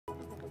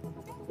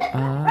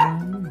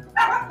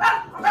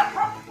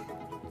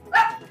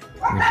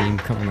Redeem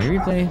cover my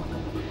replay.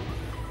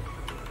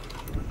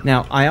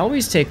 Now, I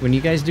always take, when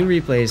you guys do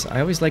replays,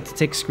 I always like to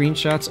take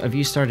screenshots of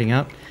you starting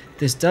up.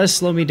 This does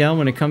slow me down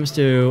when it comes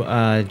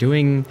to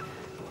doing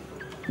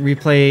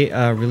replay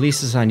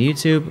releases on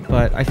YouTube,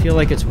 but I feel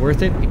like it's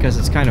worth it because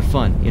it's kind of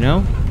fun, you know?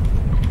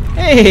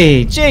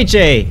 Hey,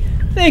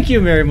 JJ! Thank you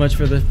very much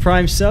for the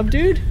Prime sub,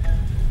 dude.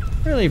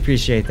 Really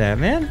appreciate that,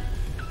 man.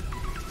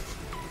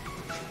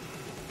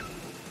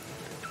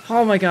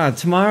 Oh my god,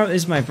 tomorrow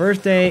is my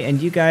birthday,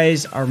 and you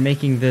guys are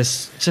making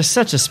this just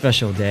such a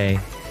special day.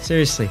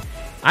 Seriously.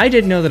 I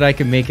didn't know that I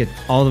could make it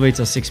all the way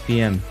till 6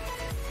 p.m.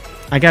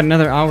 I got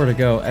another hour to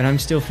go, and I'm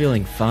still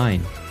feeling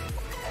fine.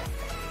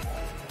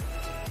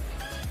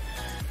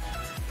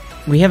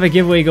 We have a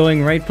giveaway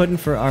going, right, Puddin',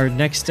 for our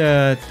next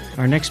pull,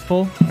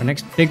 our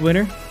next big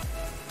winner?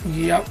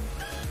 Yep.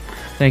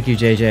 Thank you,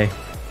 JJ.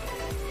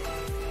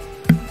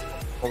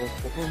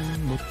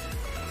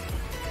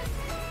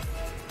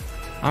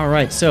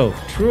 Alright, so,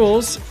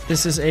 Trules,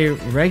 this is a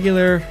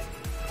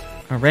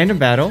random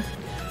battle.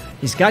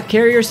 He's got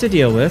carriers to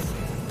deal with.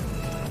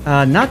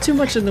 Not too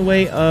much in the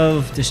way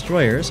of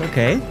destroyers,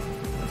 okay.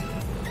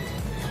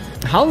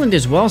 Halland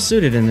is well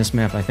suited in this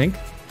map, I think.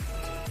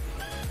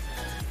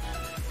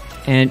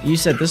 And you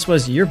said this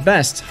was your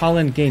best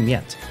Halland game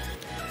yet.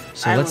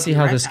 So let's see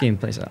how this game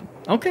plays out.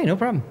 Okay, no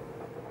problem.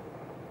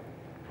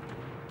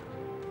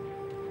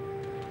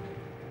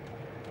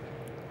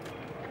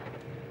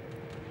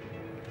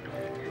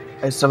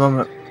 Hey,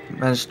 someone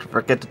managed to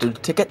forget to do the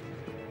ticket?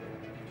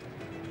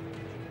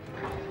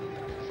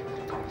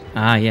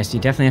 Ah, yes, you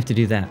definitely have to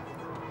do that.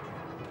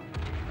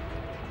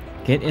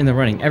 Get in the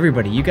running.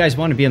 Everybody, you guys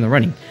want to be in the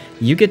running.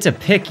 You get to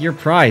pick your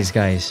prize,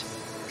 guys.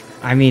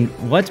 I mean,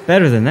 what's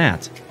better than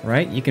that,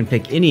 right? You can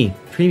pick any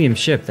premium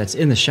ship that's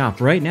in the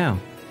shop right now.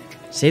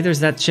 Say there's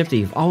that ship that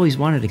you've always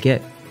wanted to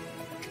get.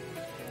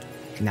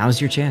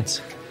 Now's your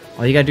chance.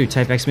 All you gotta do,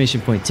 type !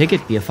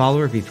 ticket, be a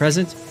follower, be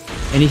present.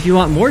 And if you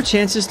want more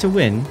chances to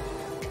win,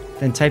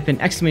 then type in !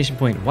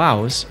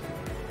 wows,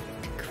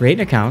 create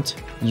an account.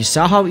 You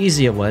saw how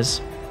easy it was.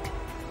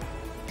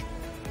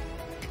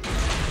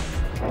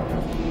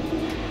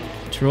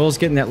 Trules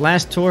getting that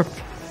last torp.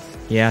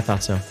 Yeah, I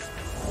thought so.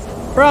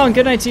 Brown,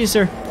 good night to you,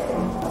 sir.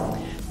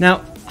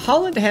 Now,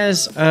 Halland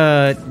has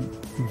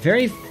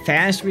very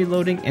fast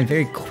reloading and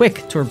very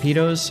quick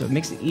torpedoes, so it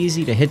makes it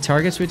easy to hit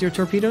targets with your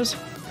torpedoes.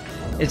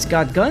 It's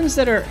got guns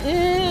that are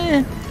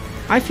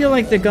I feel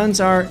like the guns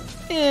are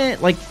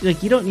like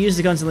you don't use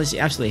the guns unless you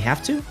absolutely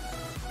have to.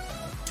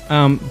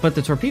 But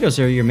the torpedoes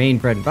are your main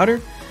bread and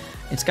butter.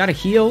 It's got a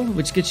heal,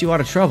 which gets you out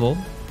of trouble.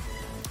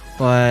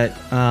 But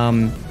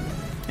and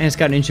it's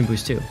got an engine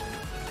boost too.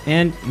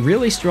 And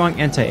really strong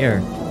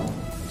anti-air.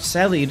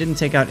 Sadly, you didn't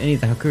take out any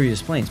of the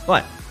Hakuryu's planes,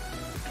 but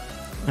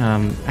I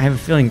have a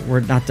feeling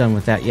we're not done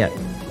with that yet.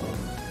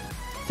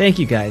 Thank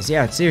you guys.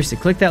 Yeah, seriously,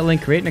 click that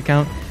link, create an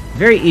account.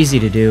 Very easy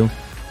to do.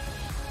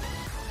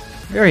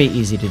 Very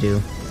easy to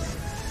do.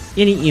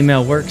 Any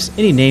email works,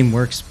 any name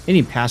works,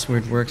 any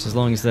password works as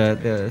long as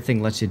the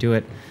thing lets you do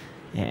it.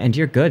 And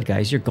you're good,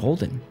 guys. You're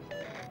golden.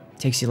 It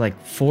takes you like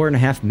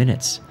 4.5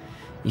 minutes.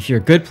 If you're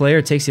a good player,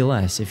 it takes you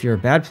less. If you're a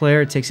bad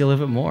player, it takes you a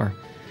little bit more.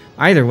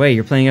 Either way,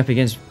 you're playing up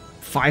against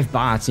 5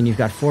 bots and you've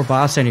got 4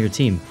 bots on your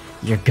team.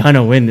 You're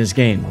gonna win this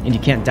game, and you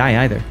can't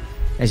die either.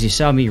 As you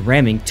saw me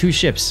ramming 2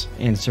 ships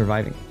and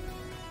surviving.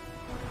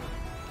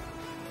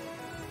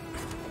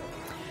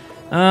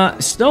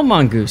 Snow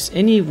Mongoose.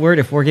 Any word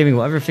if Wargaming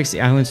will ever fix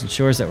the islands and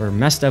shores that were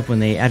messed up when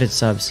they added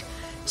subs?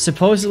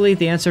 Supposedly,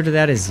 the answer to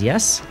that is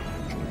yes.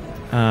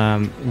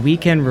 We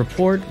can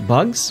report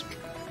bugs.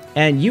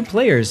 And you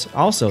players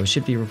also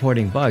should be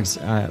reporting bugs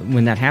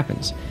when that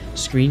happens.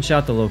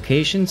 Screenshot the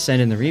location,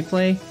 send in the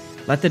replay,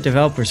 let the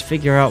developers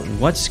figure out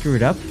what's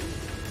screwed up,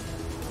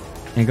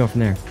 and go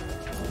from there.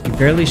 You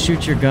barely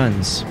shoot your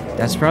guns.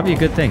 That's probably a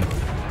good thing.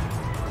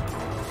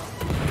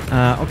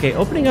 Okay,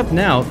 opening up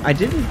now. I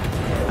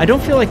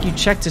don't feel like you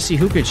checked to see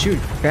who could shoot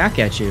back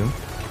at you.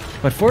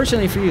 But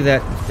fortunately for you,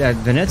 that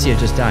Venezia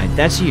just died.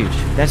 That's huge.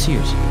 That's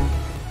huge.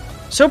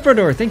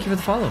 Soprador, thank you for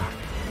the follow.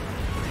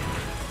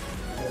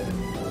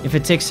 If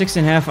it takes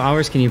 6.5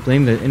 hours, can you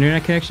blame the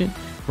internet connection?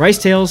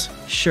 Rice Tails,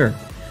 sure.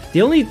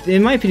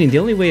 In my opinion, the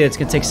only way it's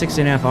going to take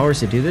 6.5 hours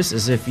to do this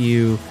is if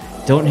you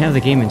don't have the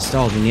game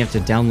installed and you have to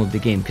download the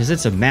game, because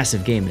it's a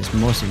massive game, as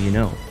most of you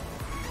know.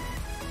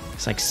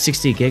 It's like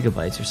 60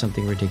 gigabytes or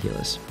something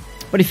ridiculous.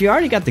 But if you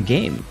already got the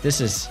game,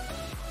 this is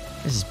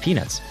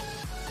peanuts.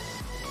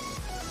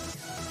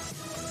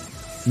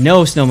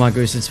 No, Snow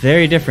Mongoose, it's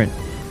very different.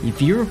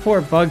 If you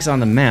report bugs on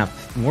the map,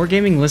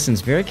 Wargaming listens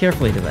very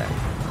carefully to that.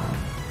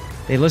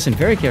 They listen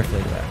very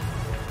carefully to that.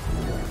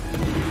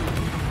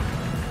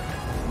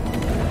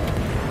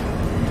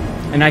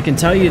 And I can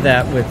tell you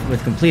that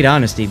with complete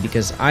honesty,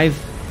 because I've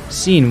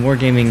seen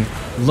Wargaming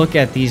look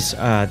at these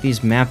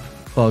map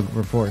bug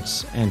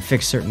reports and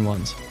fix certain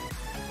ones.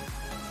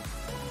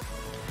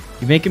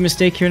 You make a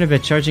mistake here in a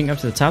bit, charging up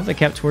to the top of the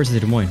cap towards the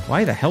Des Moines.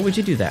 Why the hell would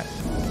you do that?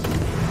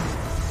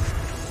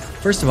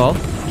 First of all,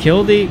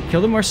 kill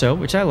the Marceau,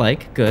 which I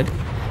like. Good.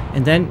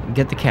 And then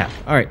get the cap.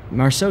 All right,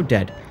 Marceau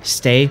dead.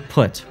 Stay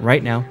put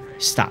right now.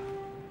 Stop.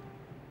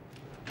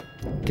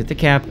 Get the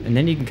cap, and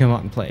then you can come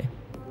out and play.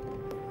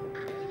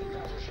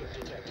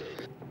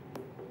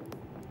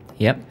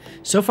 Yep.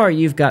 So far,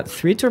 you've got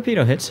 3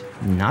 torpedo hits.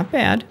 Not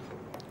bad.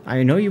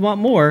 I know you want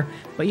more,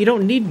 but you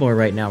don't need more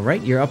right now,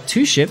 right? You're up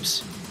 2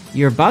 ships.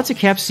 You're about to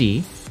cap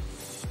C.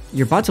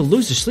 You're about to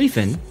lose the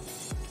Schlieffen.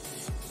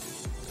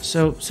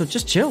 So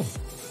just chill.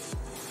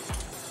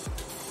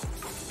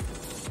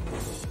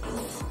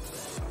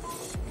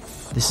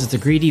 This is the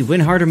greedy win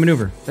harder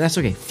maneuver, but that's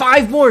okay.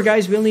 5 more,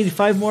 guys. We only need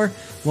 5 more.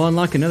 We'll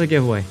unlock another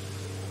giveaway.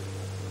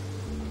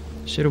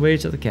 Should have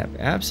waited till the cap.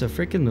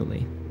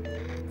 Abso-freaking-lutely.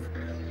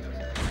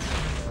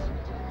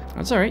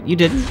 That's alright. You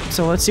didn't,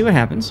 so let's see what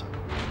happens.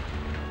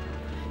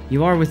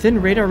 You are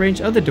within radar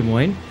range of the Des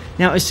Moines.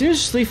 Now, as soon as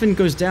Schlieffen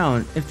goes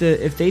down, if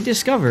they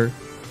discover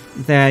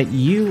that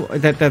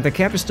that the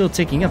cap is still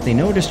ticking up, they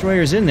know a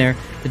destroyer's in there,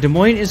 the Des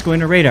Moines is going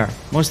to radar,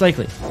 most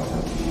likely.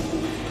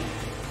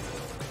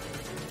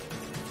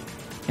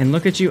 And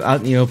look at you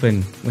out in the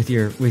open with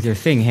your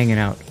thing hanging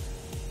out.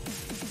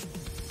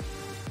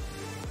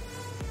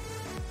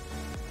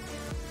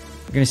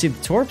 You're gonna see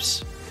the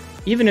Torps.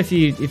 Even if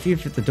the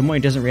Des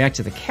Moines doesn't react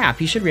to the cap,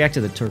 he should react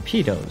to the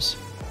torpedoes.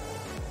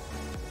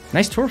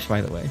 Nice Torps,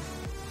 by the way.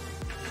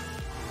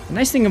 The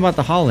nice thing about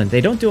the Halland,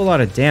 they don't do a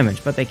lot of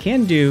damage, but they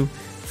can do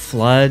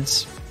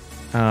floods,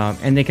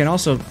 and they can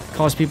also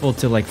cause people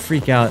to like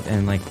freak out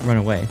and like run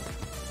away.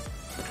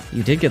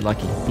 You did get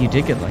lucky. You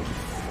did get lucky.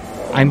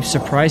 I'm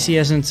surprised he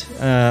hasn't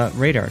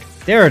radared.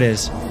 There it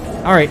is.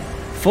 All right,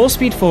 full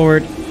speed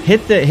forward.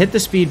 Hit the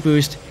speed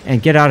boost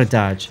and get out of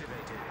dodge.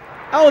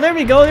 Oh, there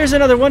we go. There's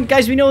another one,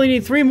 guys. We only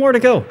need 3 more to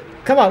go.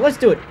 Come on, let's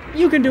do it.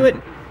 You can do it.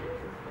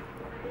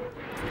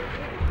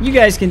 You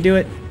guys can do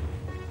it.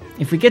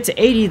 If we get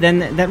to 80,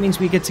 then that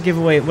means we get to give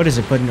away. What is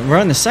it? But we're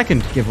on the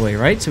second giveaway,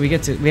 right? So we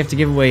have to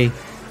give away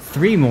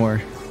 3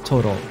 more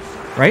total,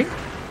 right?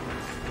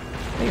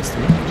 I think it's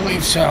 3. I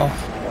believe so.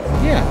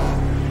 Yeah.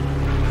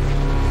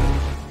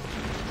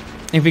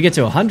 If we get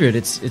to 100,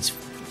 it's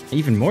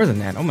even more than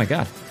that. Oh my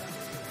god.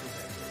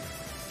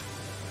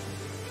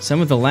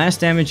 Some of the last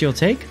damage you'll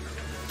take?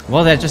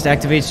 Well, that just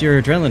activates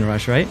your adrenaline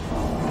rush, right?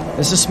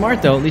 This is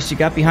smart, though. At least you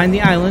got behind the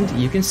island.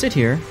 You can sit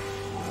here,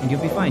 and you'll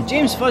be fine.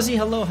 James Fuzzy,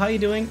 hello. How you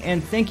doing?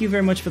 And thank you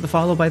very much for the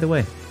follow, by the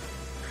way.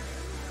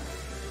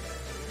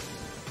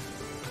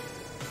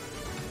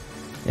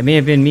 It may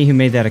have been me who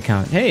made that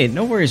account. Hey,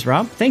 no worries,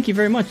 Rob. Thank you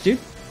very much, dude.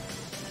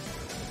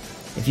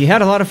 If you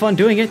had a lot of fun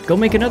doing it, go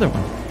make another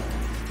one.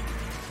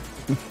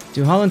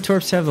 Do Halland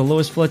Torps have the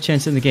lowest flood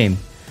chance in the game?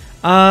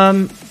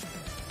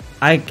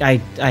 I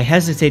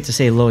hesitate to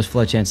say lowest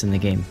flood chance in the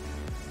game.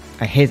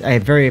 I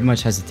very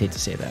much hesitate to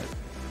say that.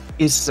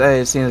 He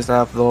seems to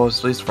have the lowest,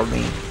 at least for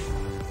me.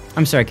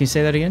 I'm sorry, can you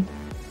say that again?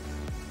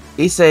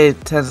 He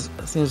seems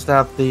to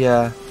have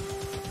the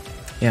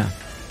yeah,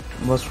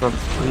 most for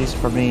at least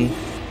for me.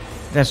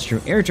 that's true.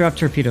 Airdrop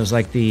torpedoes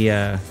like the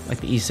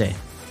Issei.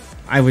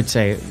 I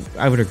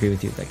would agree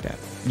with you like that.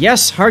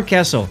 Yes,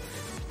 Hardcastle.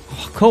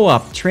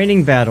 Co-op,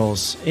 training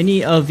battles,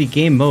 any of the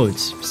game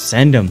modes,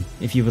 send them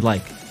if you would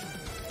like.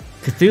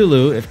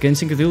 Cthulhu, if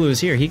Instant Cthulhu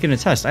is here, he can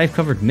attest. I've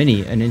covered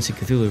many an Instant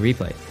Cthulhu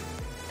replay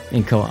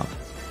in co-op.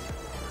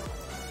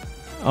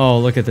 Oh,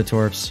 look at the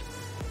Torps.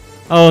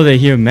 Oh, the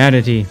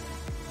humanity.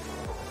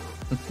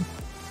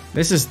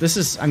 This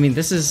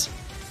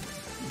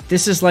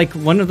is like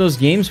one of those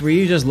games where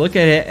you just look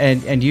at it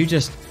and you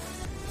just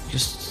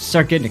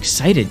start getting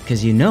excited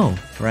because you know,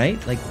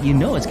 right? Like you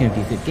know it's going to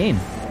be a good game.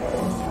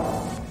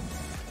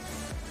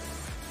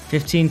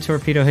 15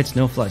 torpedo hits,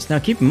 no floods. Now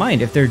keep in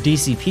mind, if their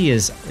DCP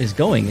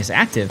is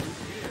active,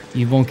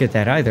 you won't get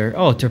that either.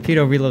 Oh,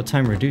 torpedo reload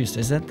time reduced.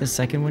 Is that the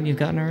second one you've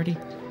gotten already?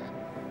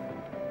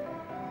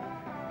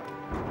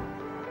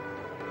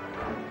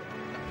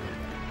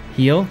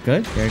 Heal,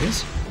 good, there it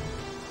is.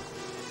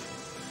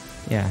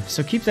 Yeah,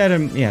 so keep that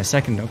in, yeah,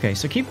 second, okay.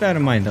 So keep that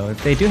in mind though.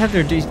 If they do have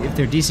if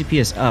their DCP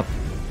is up,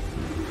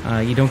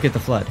 you don't get the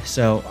flood.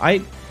 So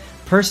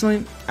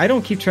personally, I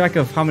don't keep track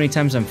of how many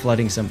times I'm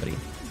flooding somebody.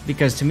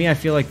 Because to me, I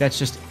feel like that's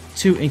just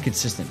too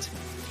inconsistent.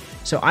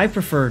 So I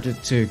prefer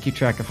to keep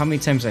track of how many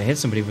times I hit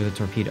somebody with a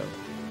torpedo.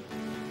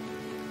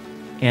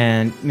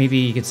 And maybe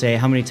you could say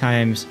how many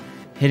times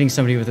hitting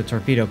somebody with a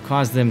torpedo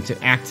caused them to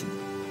act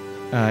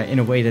in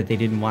a way that they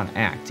didn't want to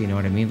act. You know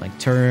what I mean? Like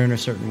turn a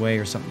certain way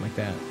or something like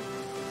that.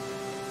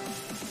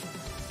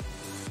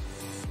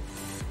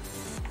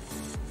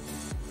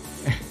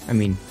 I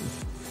mean,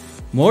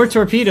 more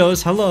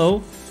torpedoes,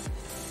 hello.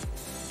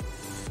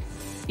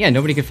 Yeah,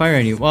 nobody could fire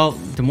on you. Well,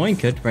 Des Moines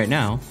could right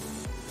now.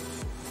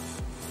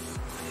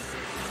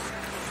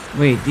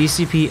 Wait,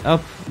 DCP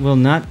up will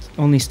not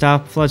only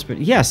stop floods, but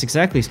yes,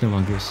 exactly, Snow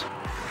Mongoose.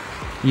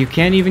 You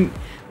can't even,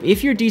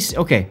 if you're DC,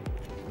 okay.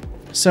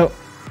 So,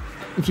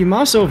 if you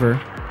mouse over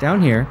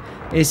down here,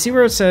 you see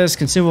where it says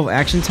consumable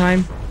action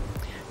time?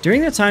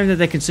 During the time that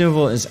the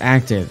consumable is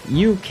active,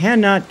 you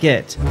cannot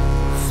get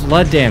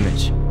flood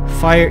damage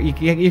fire.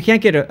 You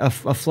can't get a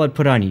flood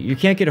put on you. You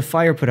can't get a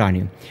fire put on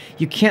you.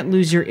 You can't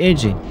lose your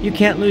engine. You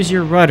can't lose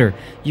your rudder.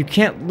 You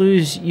can't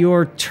lose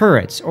your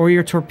turrets or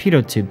your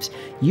torpedo tubes.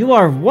 You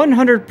are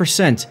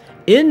 100%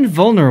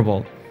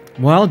 invulnerable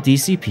while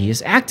DCP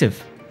is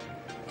active.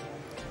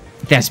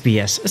 That's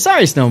BS.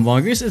 Sorry,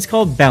 Snowmongers. It's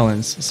called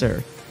balance,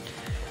 sir.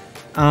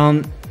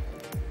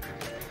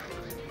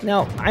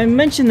 Now, I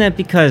mention that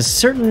because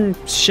certain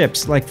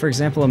ships, like, for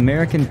example,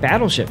 American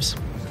battleships,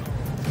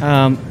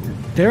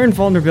 their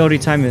invulnerability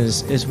time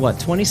is what,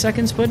 20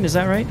 seconds, Puddin'? Is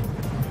that right?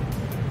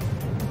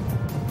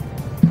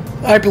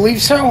 I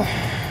believe so.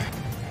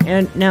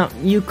 And now,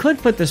 you could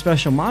put the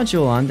special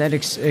module on that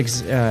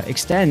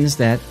extends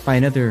that by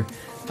another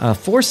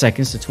 4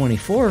 seconds to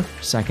 24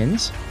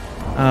 seconds.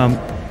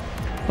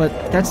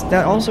 But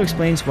that also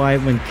explains why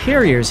when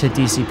carriers hit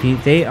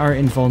DCP, they are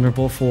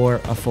invulnerable for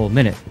a full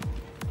minute.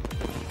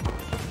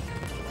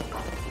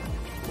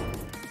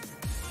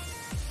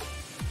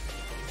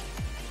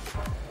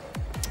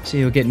 So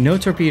you'll get no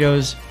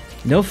torpedoes,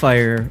 no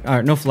fire,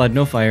 no flood,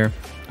 no fire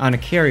on a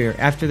carrier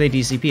after they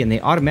DCP, and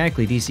they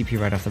automatically DCP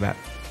right off the bat.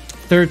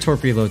 Third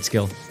torp reload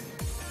skill.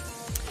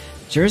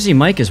 Jerzy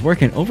Mike is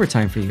working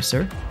overtime for you,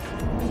 sir.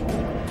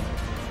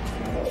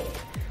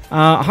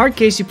 Hard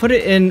case, you put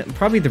it in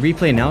probably the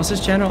replay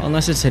analysis channel,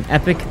 unless it's an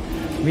epic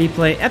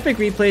replay. Epic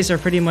replays are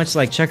pretty much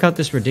like, check out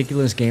this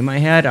ridiculous game I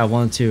had. I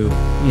want to,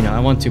 I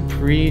want to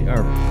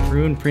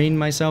preen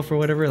myself or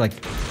whatever, like,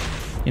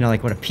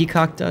 like what a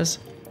peacock does.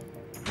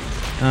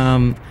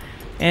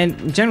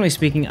 And generally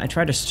speaking, I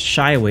try to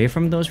shy away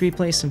from those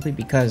replays simply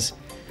because,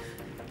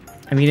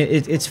 I mean,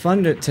 it's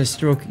fun to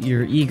stroke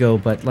your ego,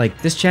 but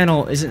like this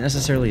channel isn't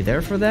necessarily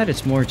there for that.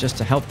 It's more just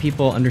to help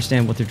people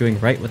understand what they're doing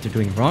right, what they're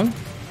doing wrong.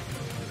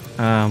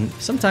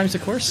 Sometimes,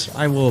 of course,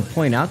 I will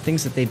point out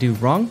things that they do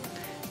wrong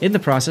in the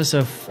process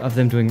of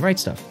them doing right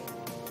stuff.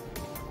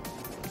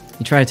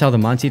 You try to tell the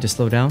Monty to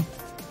slow down.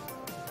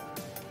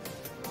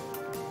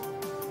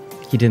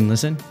 He didn't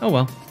listen? Oh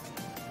well.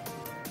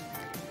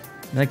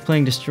 Like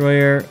playing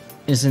Destroyer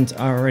isn't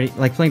already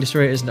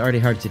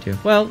hard to do.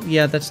 Well,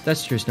 yeah,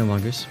 that's true,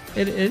 Snowmongers.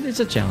 It's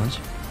a challenge.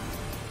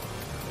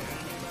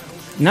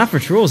 Not for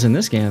Trules in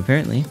this game,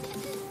 apparently.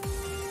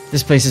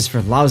 This place is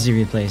for lousy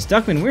replays.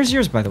 Duckman, where's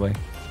yours, by the way?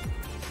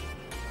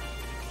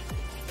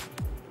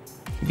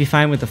 You'd be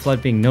fine with the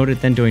flood being noted,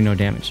 then doing no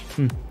damage.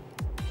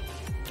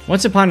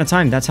 Once upon a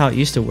time, that's how it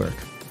used to work.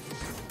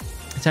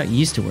 That's how it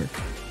used to work.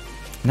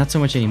 Not so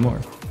much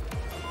anymore.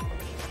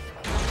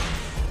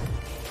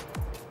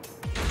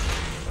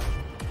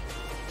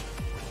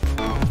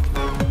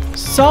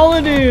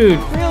 Solitude!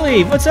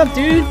 Really? What's up,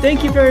 dude?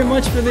 Thank you very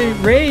much for the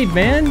raid,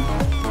 man.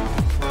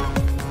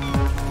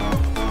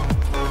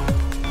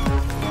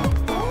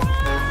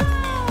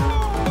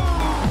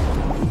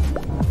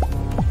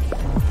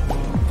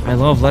 I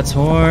love Let's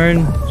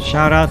Horn.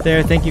 Shout out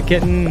there. Thank you,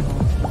 Kitten.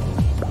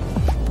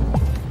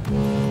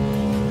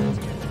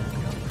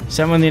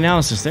 Someone the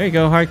analysis. There you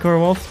go, Hardcore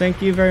Wolf.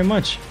 Thank you very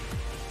much.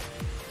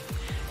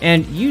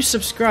 And you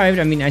subscribed.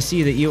 I mean, I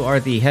see that you are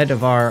the head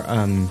of our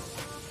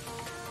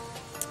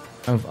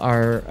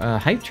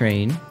hype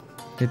train.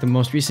 You're the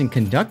most recent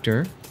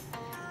conductor.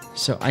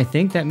 So I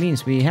think that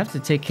means we have to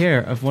take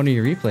care of one of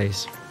your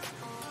replays.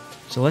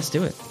 So let's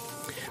do it.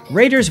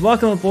 Raiders,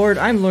 welcome aboard.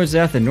 I'm Lord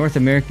Zeth, a North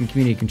American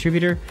community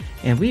contributor,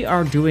 and we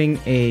are doing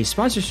a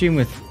sponsor stream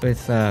with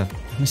let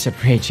me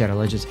separate Shadow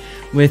Legends,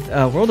 with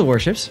World of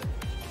Warships.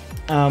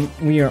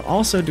 We are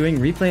also doing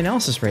replay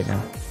analysis right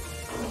now.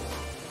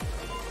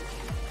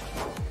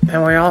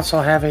 And we also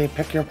have a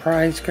Pick Your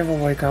Prize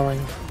giveaway going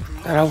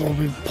that I will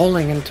be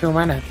pulling in 2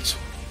 minutes.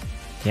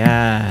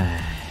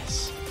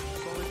 Yes.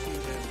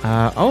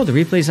 Oh, the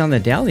replay's on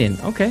the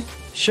Dalian. Okay,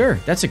 sure.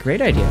 That's a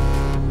great idea.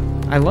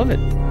 I love it.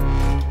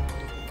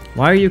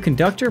 Why are you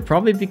conductor?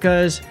 Probably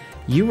because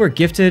you were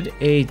gifted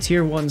a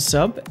tier 1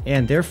 sub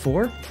and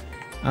therefore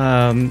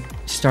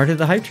started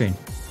the hype train.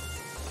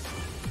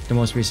 The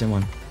most recent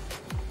one.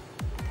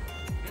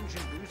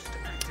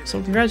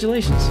 So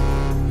congratulations.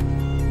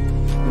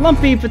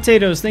 Lumpy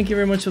Potatoes, thank you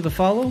very much for the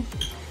follow.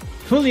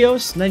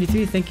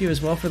 Julios93, thank you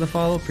as well for the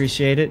follow.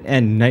 Appreciate it.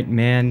 And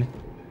Nightman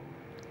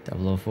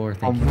 004,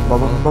 thank you for the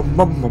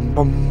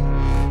follow.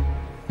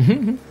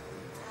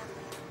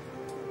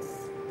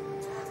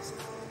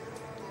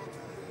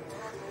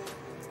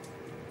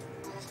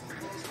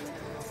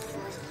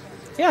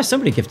 Yeah,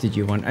 somebody gifted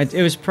you one.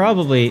 It was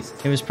probably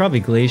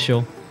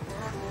Glacial.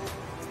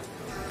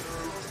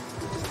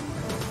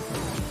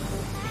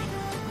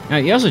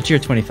 You also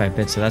cheered 25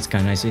 bits, so that's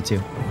kind of nice of you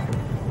too.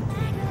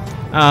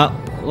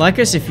 Like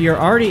us, if you're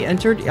already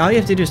entered, all you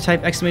have to do is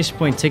type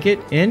 !ticket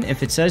in.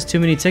 If it says too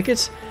many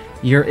tickets,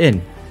 you're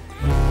in.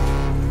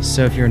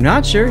 So if you're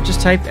not sure,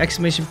 just type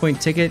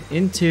 !ticket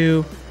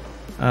into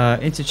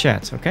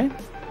chat, okay?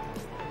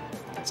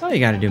 That's all you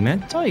gotta do, man.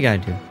 That's all you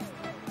gotta do.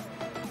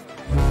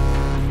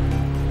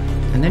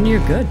 And then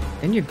you're good.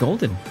 Then you're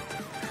golden.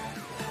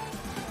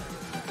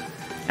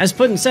 As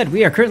Puddin said,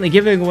 we are currently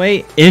giving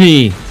away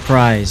any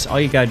prize. All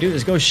you gotta do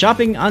is go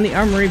shopping on the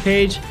Armory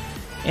page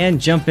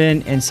and jump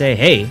in and say,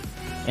 hey,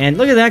 And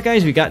look at that,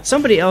 guys. We got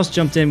somebody else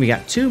jumped in. We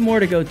got 2 more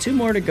to go, 2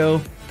 more to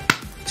go,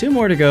 2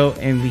 more to go,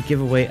 and we give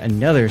away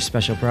another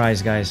special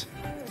prize, guys.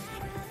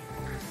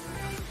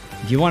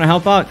 If you want to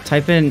help out,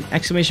 type in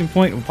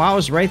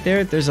 !WOWs right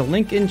there. There's a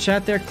link in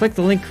chat there. Click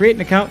the link, create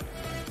an account.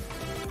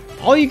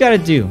 All you gotta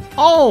do,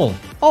 all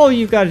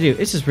you gotta do,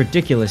 it's just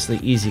ridiculously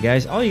easy,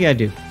 guys. All you gotta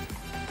do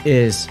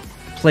is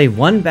play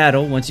 1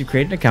 battle once you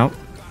create an account.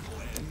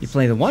 You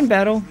play the 1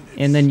 battle,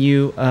 and then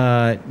you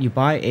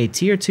buy a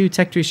tier 2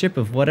 tech tree ship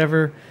of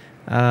whatever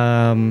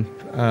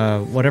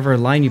whatever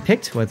line you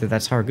picked, whether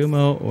that's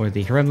Hargumo or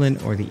the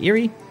Hremlin or the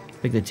Erie.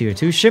 Pick the tier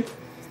 2 ship,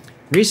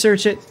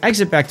 research it,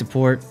 exit back to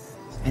port,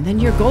 and then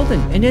you're golden,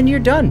 and then you're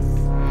done.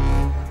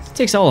 It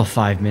takes all of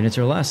 5 minutes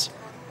or less.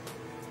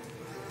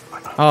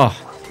 Oh,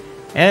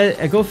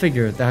 go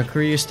figure. The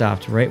Hakuryu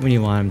stopped right when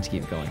you want him to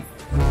keep going.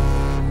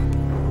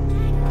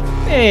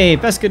 Hey,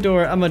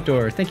 Pescador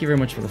Amador, thank you very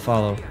much for the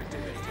follow.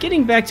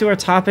 Getting back to our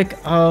topic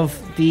of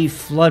the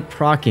flood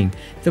procking.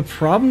 The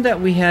problem that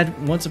we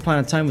had once upon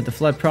a time with the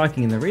flood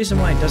procking, and the reason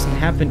why it doesn't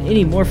happen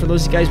anymore, for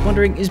those of you guys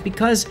wondering, is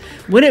because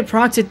when it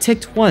procced, it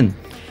ticked 1.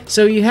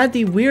 So you had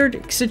the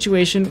weird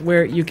situation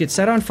where you get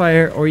set on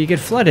fire or you get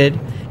flooded.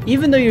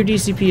 Even though your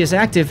DCP is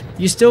active,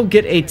 you still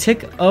get a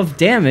tick of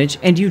damage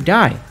and you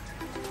die.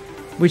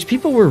 Which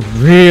people were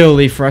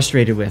really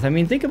frustrated with. I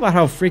mean, think about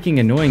how freaking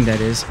annoying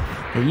that is.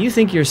 That you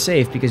think you're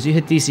safe because you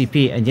hit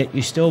DCP and yet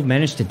you still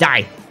manage to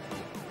die.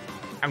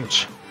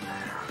 Ouch.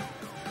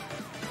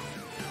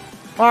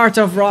 Art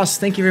of Ross,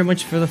 thank you very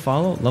much for the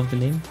follow. Love the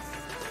name.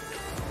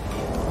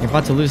 You're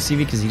about to lose CV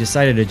because he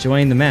decided to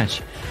join the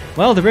match.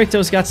 Well, the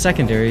Ricto's got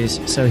secondaries,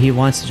 so he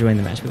wants to join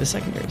the match with the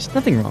secondaries.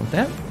 Nothing wrong with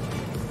that.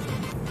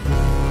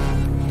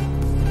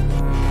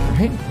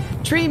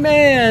 Alright. Tree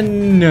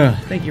Man!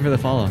 Thank you for the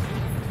follow.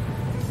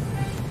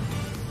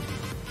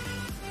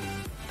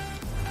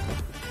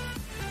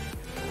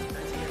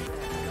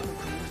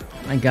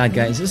 My god,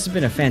 guys, this has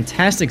been a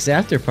fantastic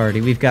Zapter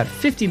party. We've got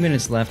 50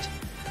 minutes left.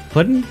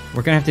 Puddin',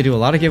 we're gonna have to do a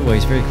lot of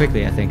giveaways very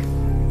quickly, I think.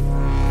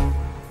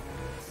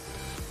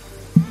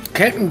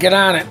 Kitten, get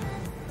on it.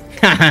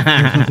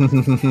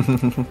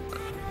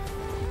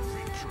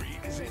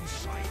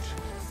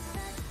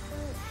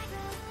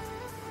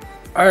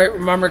 Alright,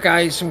 remember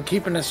guys, I'm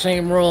keeping the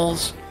same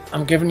rules.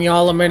 I'm giving you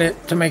all a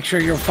minute to make sure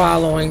you're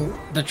following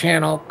the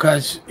channel,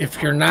 because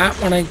if you're not,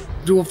 when I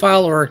do a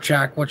follower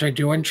check, which I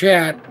do in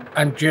chat,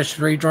 I'm just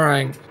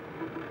redrawing.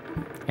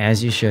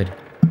 As you should.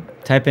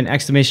 Type in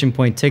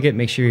 !ticket,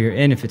 make sure you're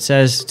in. If it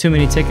says too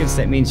many tickets,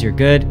 that means you're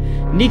good.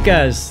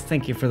 Nikas,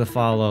 thank you for the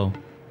follow.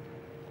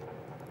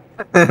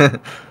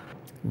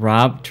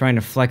 Rob, trying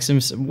to flex him.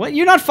 What?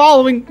 You're not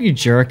following, you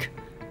jerk.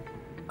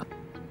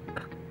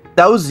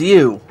 That was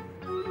you.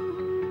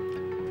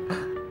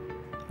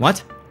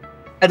 What?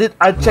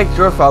 I checked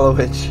your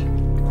followage.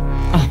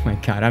 Oh my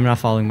god, I'm not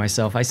following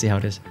myself. I see how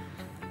it is.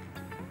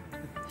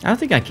 I don't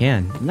think I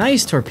can.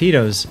 Nice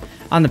torpedoes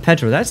on the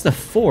Petro. That's the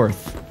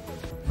fourth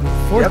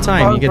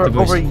time you get the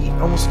boost.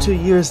 Over almost 2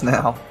 years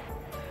now.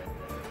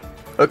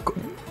 A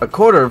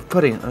quarter of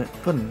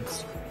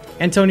puddings.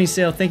 And Tony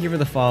Sale, thank you for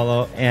the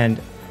follow. And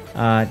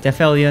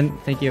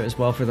Defelian, thank you as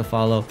well for the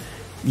follow.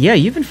 Yeah,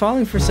 you've been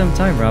following for some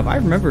time, Rob. I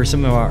remember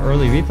some of our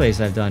early replays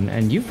I've done,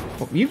 and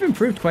you've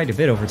improved quite a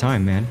bit over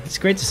time, man. It's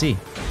great to see.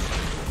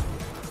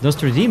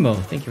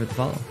 Nostradimo, thank you for the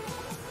follow.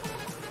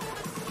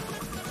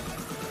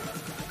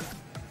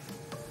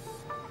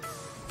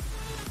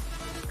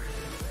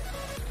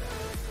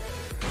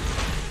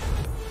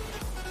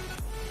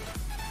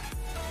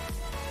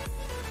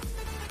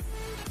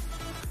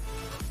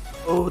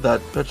 Oh,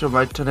 that Petro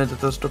might turn into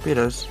those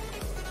torpedoes.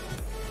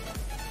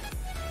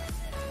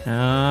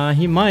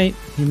 He might.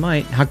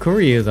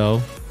 Hakuryu,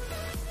 though.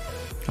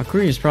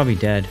 Hakuryu's probably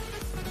dead.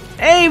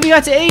 Hey, we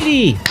got to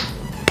 80!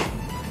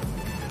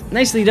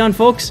 Nicely done,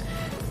 folks.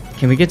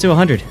 Can we get to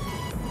 100?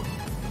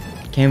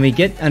 Can we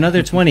get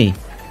another 20?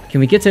 Can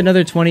we get to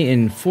another 20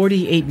 in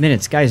 48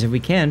 minutes? Guys, if we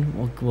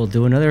can, we'll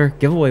do another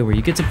giveaway where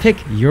you get to pick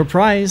your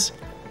prize.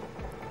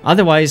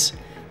 Otherwise,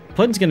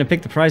 Puddin's going to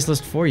pick the prize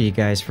list for you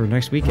guys for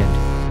next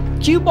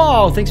weekend.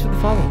 Q-Ball, thanks for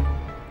the follow.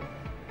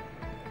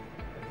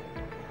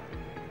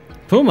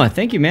 Puma,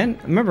 thank you, man.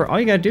 Remember, all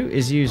you gotta do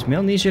is use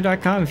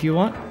mailnisha.com if you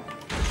want.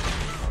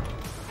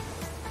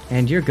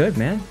 And you're good,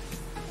 man.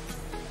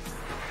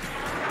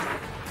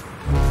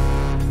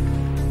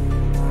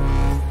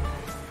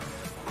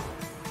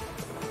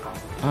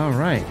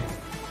 Alright.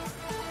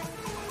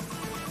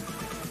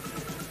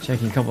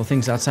 Checking a couple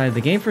things outside of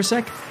the game for a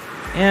sec.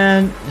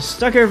 And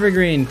Stuck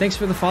Evergreen, thanks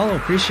for the follow.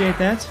 Appreciate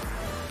that.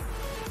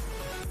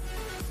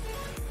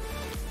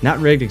 Not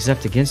rigged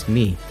except against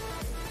me.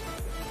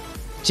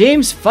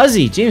 James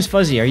Fuzzy,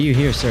 are you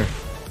here, sir?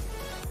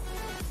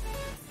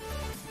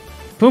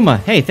 Puma,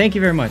 hey, thank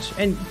you very much.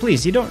 And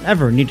please, you don't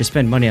ever need to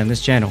spend money on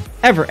this channel.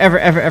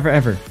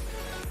 Ever.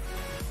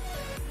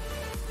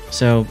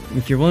 So,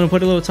 if you're willing to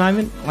put a little time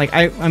in, like,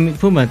 I mean,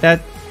 Puma,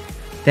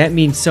 that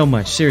means so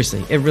much.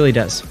 Seriously, it really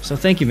does. So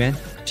thank you, man.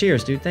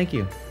 Cheers, dude. Thank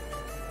you.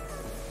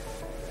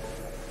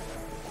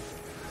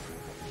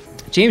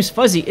 James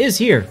Fuzzy is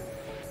here.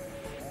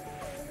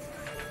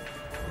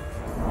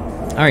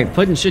 Alright,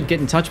 Puddin should get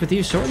in touch with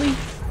you shortly.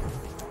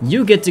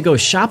 You get to go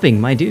shopping,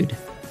 my dude.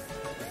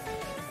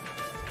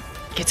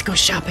 Get to go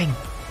shopping.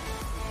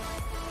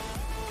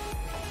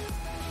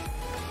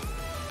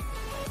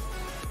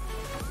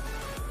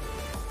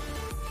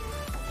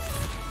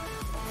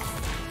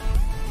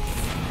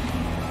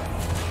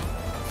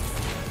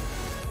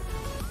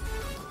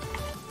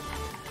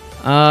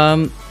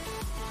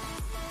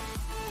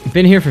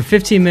 Been here for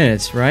 15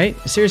 minutes, right?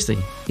 Seriously,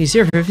 he's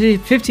here for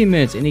 15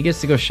 minutes and he gets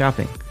to go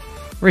shopping.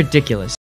 Ridiculous.